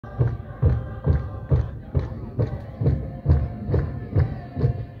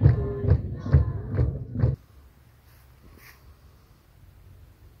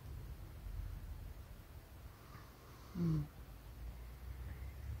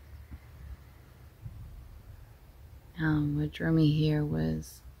What drew me here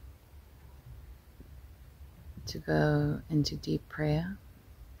was to go into deep prayer,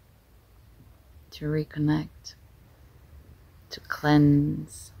 to reconnect, to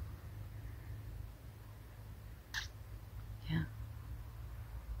cleanse. Yeah.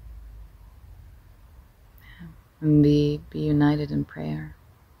 And be united in prayer.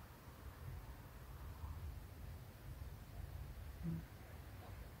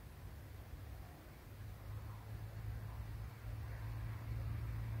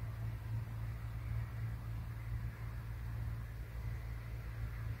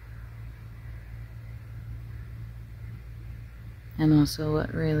 And also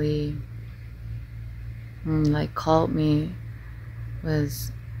what really called me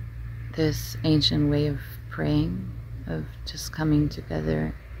was this ancient way of praying, of just coming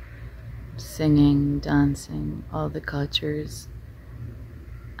together, singing, dancing, all the cultures,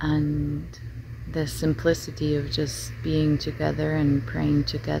 and the simplicity of just being together and praying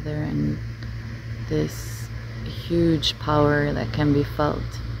together, and this huge power that can be felt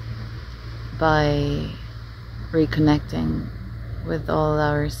by reconnecting with all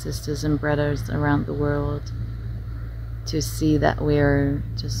our sisters and brothers around the world, to see that we're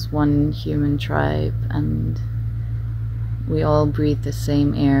just one human tribe and we all breathe the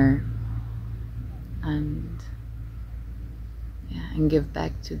same air, and give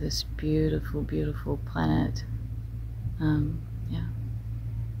back to this beautiful, beautiful planet.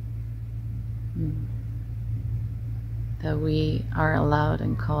 That we are allowed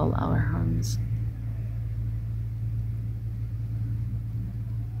and call our homes.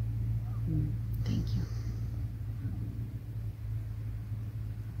 Thank you.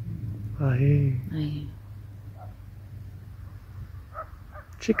 Aye. Aye.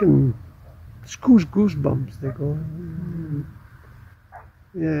 Chicken goosebumps, they call it.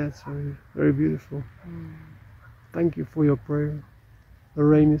 Yeah, it's very, very beautiful. Thank you for your prayer. The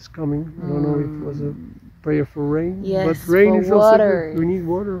rain is coming. I don't know if it was a prayer for rain, yes, but rain is also water. good. We need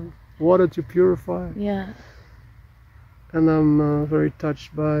water to purify. Yeah. And I'm very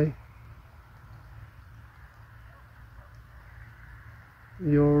touched by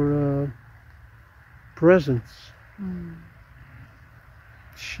your presence.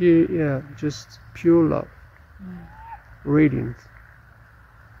 Just pure love, radiant.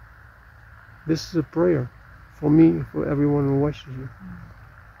 This is a prayer for me, for everyone who watches you.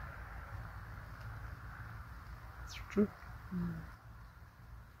 It's true.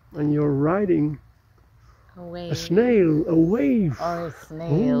 And you're riding a snail, a wave. Or a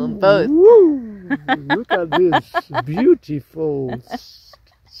snail, Ooh, both. Woo. Look at this beautiful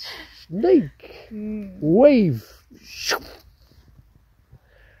snake wave.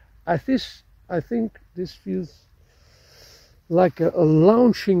 I think this feels like a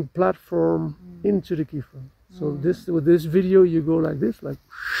launching platform into the Kiva. So with this video you go like this, like,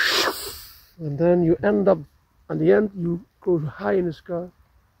 and then you end up, at the end you go high in the sky,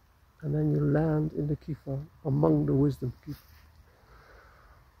 and then you land in the Kiva, among the wisdom Kiva.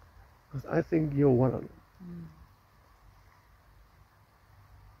 Because I think you're one of them.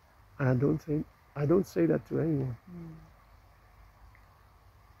 I don't say that to anyone.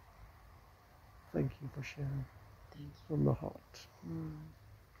 Thank you for sharing. Thank you. From the heart.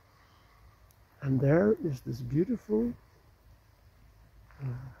 And there is this beautiful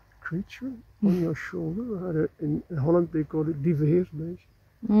creature on your shoulder. In Holland they call it lieveheersbeestje.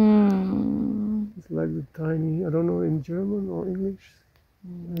 It's like the tiny, I don't know in German or English.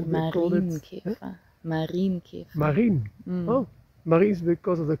 Marienkäfer. Marienkäfer. Marine. Oh, marine is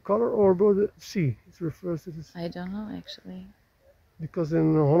because of the color or about the sea? It refers to this. I don't know actually. Because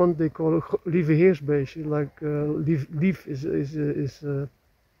in Holland they call it lieveheersbeestje, like lief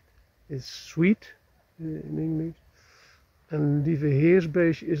is sweet in English, and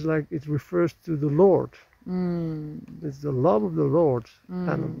lieveheersbeestje is like, it refers to the Lord. It's the love of the Lord,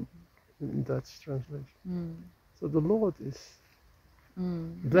 animal, in Dutch translation. So the Lord is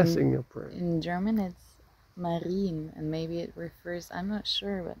blessing your prayer. In German it's Marien, and maybe it refers, I'm not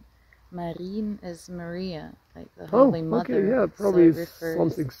sure, but Marien is Maria, like the Holy Mother. Okay, yeah, probably so it's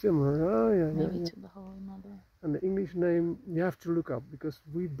something similar. Oh, yeah, maybe to the Holy Mother. And the English name you have to look up, because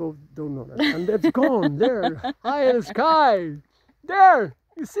we both don't know that. And that's gone there, high in the sky. There,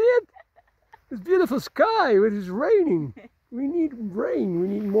 you see it? It's beautiful sky, but it's raining. We need rain. We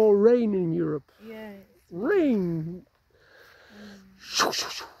need more rain in Europe. Yes. Rain.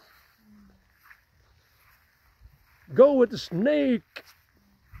 Go with the snake.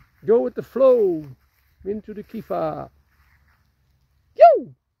 Go with the flow into the Kiva.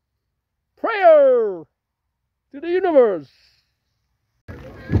 Yo! Prayer to the universe.